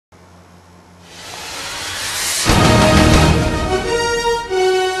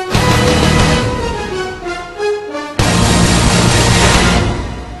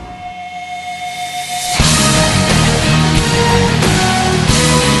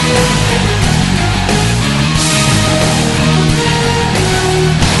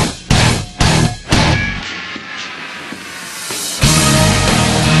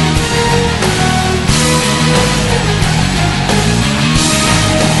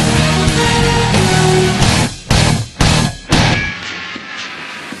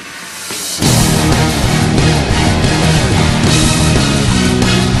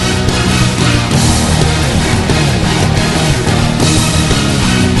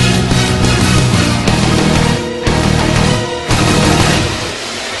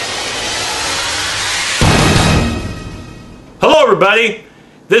everybody.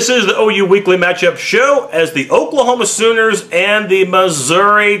 This is the OU Weekly Matchup Show as the Oklahoma Sooners and the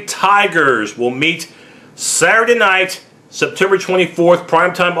Missouri Tigers will meet Saturday night, September 24th,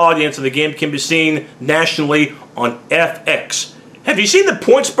 primetime audience, and the game can be seen nationally on FX. Have you seen the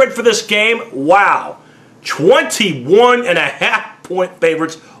point spread for this game? Wow. 21.5 point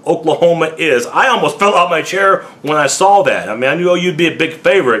favorites Oklahoma is. I almost fell out of my chair when I saw that. I mean, I knew OU would be a big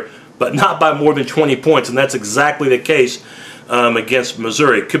favorite, but not by more than 20 points, and that's exactly the case against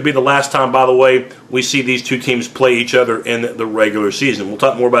Missouri. It could be the last time, by the way, we see these two teams play each other in the regular season. We'll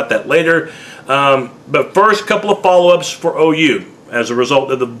talk more about that later. But first, a couple of follow-ups for OU as a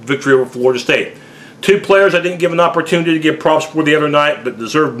result of the victory over Florida State. Two players I didn't give an opportunity to give props for the other night, but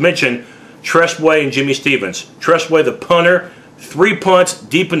deserve mention, Tressway and Jimmy Stevens. Tressway, the punter, 3 punts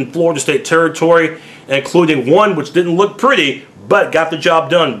deep in Florida State territory, including one which didn't look pretty, but got the job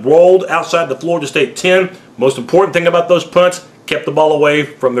done. Rolled outside the Florida State 10. Most important thing about those punts, kept the ball away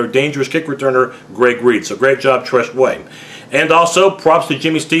from their dangerous kick returner, Greg Reed. So great job, Tressway. And also, props to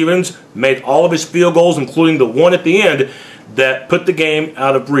Jimmy Stevens. Made all of his field goals, including the one at the end, that put the game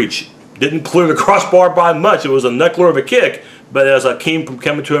out of reach. Didn't clear the crossbar by much. It was a knuckler of a kick, but as Akeem from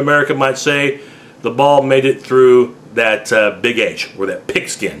Coming to America might say, the ball made it through that big H, or that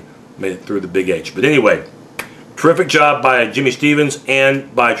pigskin made it through the big H. But anyway, terrific job by Jimmy Stevens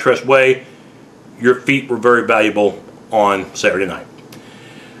and by Tressway. Your feet were very valuable on Saturday night.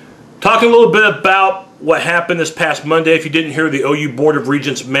 Talking a little bit about what happened this past Monday. If you didn't hear, the OU Board of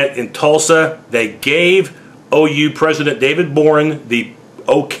Regents met in Tulsa. They gave OU President David Boren the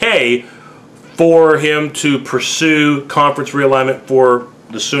okay for him to pursue conference realignment for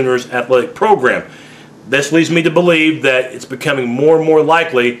the Sooners athletic program. This leads me to believe that it's becoming more and more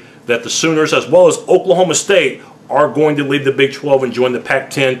likely that the Sooners, as well as Oklahoma State, are going to leave the Big 12 and join the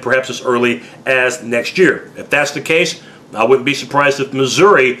Pac-10 perhaps as early as next year. If that's the case, I wouldn't be surprised if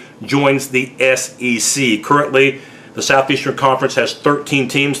Missouri joins the SEC. Currently, the Southeastern Conference has 13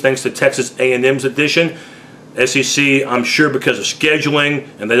 teams thanks to Texas A&M's addition. SEC, I'm sure because of scheduling,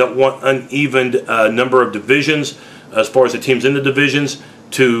 and they don't want uneven number of divisions as far as the teams in the divisions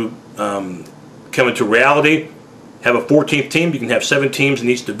to come into reality. Have a 14th team. You can have 7 teams in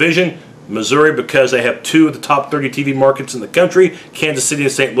each division. Missouri, because they have 2 of the top 30 TV markets in the country, Kansas City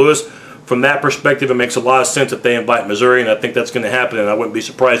and St. Louis. From that perspective, it makes a lot of sense if they invite Missouri, and I think that's going to happen, and I wouldn't be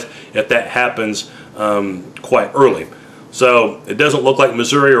surprised if that happens quite early. So it doesn't look like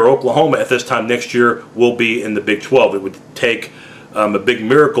Missouri or Oklahoma at this time next year will be in the Big 12. It would take a big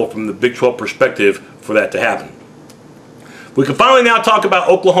miracle from the Big 12 perspective for that to happen. We can finally now talk about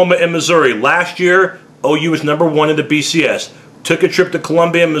Oklahoma and Missouri. Last year, OU was #1 in the BCS. Took a trip to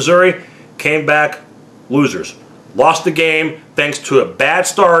Columbia, Missouri, came back losers. Lost the game thanks to a bad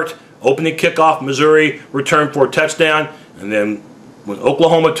start. Opening kickoff, Missouri returned for a touchdown, and then when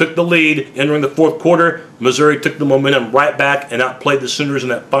Oklahoma took the lead entering the fourth quarter, Missouri took the momentum right back and outplayed the Sooners in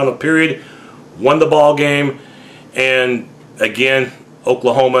that final period, won the ball game, and again,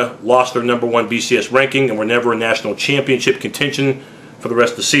 Oklahoma lost their #1 BCS ranking and were never in national championship contention for the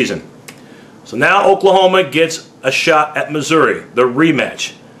rest of the season. So now Oklahoma gets a shot at Missouri, the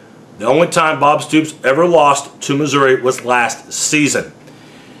rematch. The only time Bob Stoops ever lost to Missouri was last season.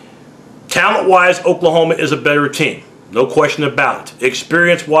 Talent-wise, Oklahoma is a better team. No question about it.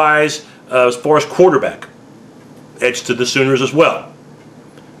 Experience-wise, as far as quarterback, edge to the Sooners as well.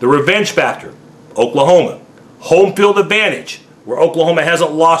 The revenge factor, Oklahoma. Home field advantage, where Oklahoma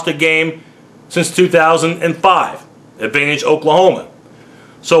hasn't lost a game since 2005. Advantage Oklahoma.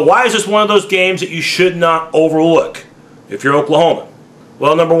 So why is this one of those games that you should not overlook if you're Oklahoma?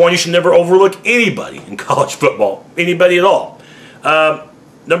 Well, #1, you should never overlook anybody in college football. Anybody at all.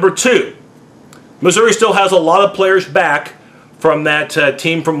 #2, Missouri still has a lot of players back from that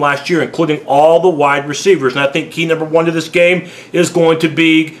team from last year, including all the wide receivers. And I think key #1 to this game is going to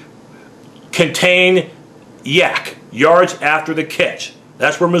be contain yak, yards after the catch.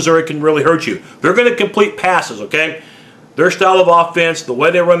 That's where Missouri can really hurt you. They're going to complete passes, okay? Their style of offense, the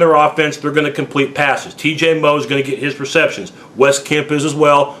way they run their offense, they're going to complete passes. TJ Moe is going to get his receptions. Wes Kemp is as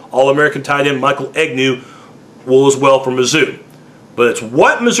well. All-American tight end Michael Agnew will as well for Mizzou. But it's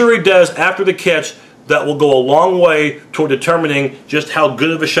what Missouri does after the catch that will go a long way toward determining just how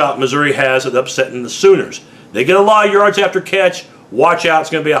good of a shot Missouri has at upsetting the Sooners. They get a lot of yards after catch. Watch out, it's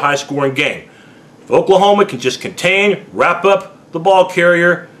going to be a high-scoring game. If Oklahoma can just contain, wrap up the ball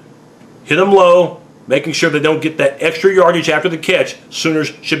carrier, hit them low, making sure they don't get that extra yardage after the catch,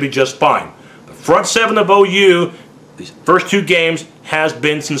 Sooners should be just fine. The front 7 of OU, these first 2 games, has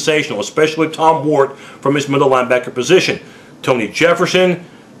been sensational, especially Tom Ward from his middle linebacker position. Tony Jefferson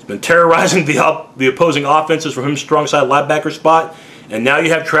has been terrorizing the opposing offenses from his strong side linebacker spot. And now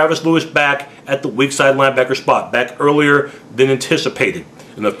you have Travis Lewis back at the weak side linebacker spot, back earlier than anticipated.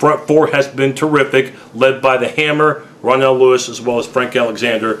 And the front four has been terrific, led by the Hammer, Ronell Lewis, as well as Frank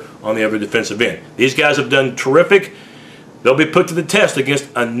Alexander on the other defensive end. These guys have done terrific. They'll be put to the test against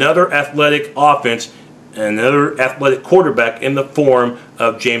another athletic offense and another athletic quarterback in the form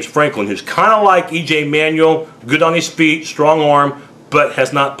of James Franklin, who's kind of like E.J. Manuel, good on his feet, strong arm, but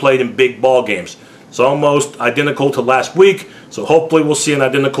has not played in big ball games. It's almost identical to last week, so hopefully we'll see an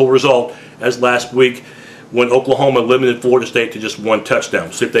identical result as last week when Oklahoma limited Florida State to just 1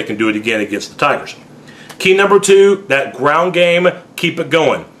 touchdown. See if they can do it again against the Tigers. Key number 2, that ground game, keep it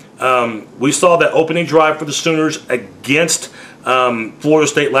going. We saw that opening drive for the Sooners against Florida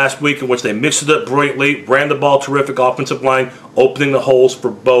State last week, in which they mixed it up brilliantly, ran the ball, terrific offensive line, opening the holes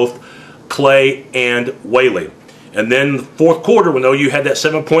for both Clay and Whaley. And then the fourth quarter, when OU had that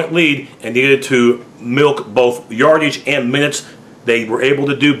 7-point lead and needed to milk both yardage and minutes, they were able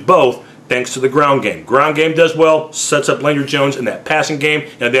to do both thanks to the ground game. Ground game does well, sets up Leonard Jones in that passing game,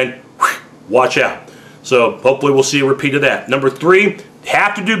 and then watch out. So hopefully we'll see a repeat of that. Number 3,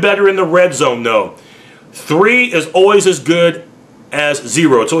 have to do better in the red zone, though. 3 is always as good as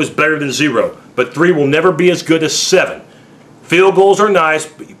 0. It's always better than 0. But 3 will never be as good as 7. Field goals are nice,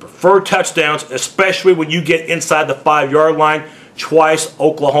 but you prefer touchdowns, especially when you get inside the 5-yard line. Twice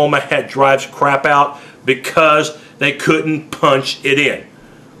Oklahoma had drives crap out because they couldn't punch it in.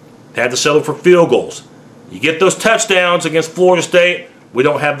 They had to settle for field goals. You get those touchdowns against Florida State, we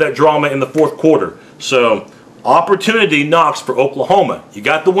don't have that drama in the fourth quarter. So opportunity knocks for Oklahoma. You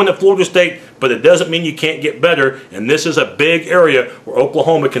got the win at Florida State, but it doesn't mean you can't get better, and this is a big area where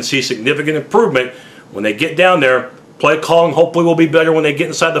Oklahoma can see significant improvement when they get down there. Play calling hopefully will be better when they get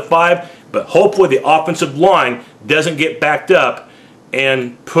inside the 5, but hopefully the offensive line doesn't get backed up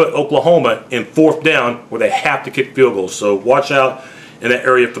and put Oklahoma in 4th down where they have to kick field goals. So watch out in that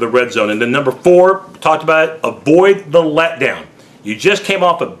area for the red zone. And then number 4, talked about it, avoid the letdown. You just came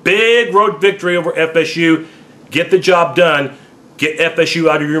off a big road victory over FSU. Get the job done. Get FSU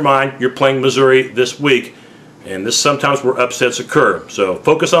out of your mind. You're playing Missouri this week. And this is sometimes where upsets occur. So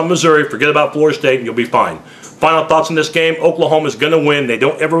focus on Missouri, forget about Florida State, and you'll be fine. Final thoughts on this game. Oklahoma's going to win. They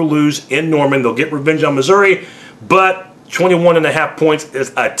don't ever lose in Norman. They'll get revenge on Missouri, but 21.5 points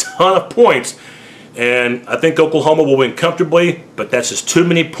is a ton of points. And I think Oklahoma will win comfortably, but that's just too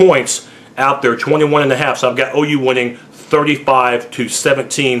many points out there, 21.5. So I've got OU winning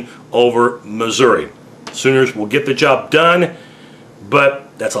 35-17 over Missouri. Sooners will get the job done,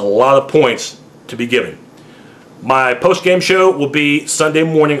 but that's a lot of points to be given. My post-game show will be Sunday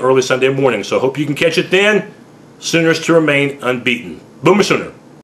morning, early Sunday morning, so hope you can catch it then. Sooners to remain unbeaten. Boomer Sooner.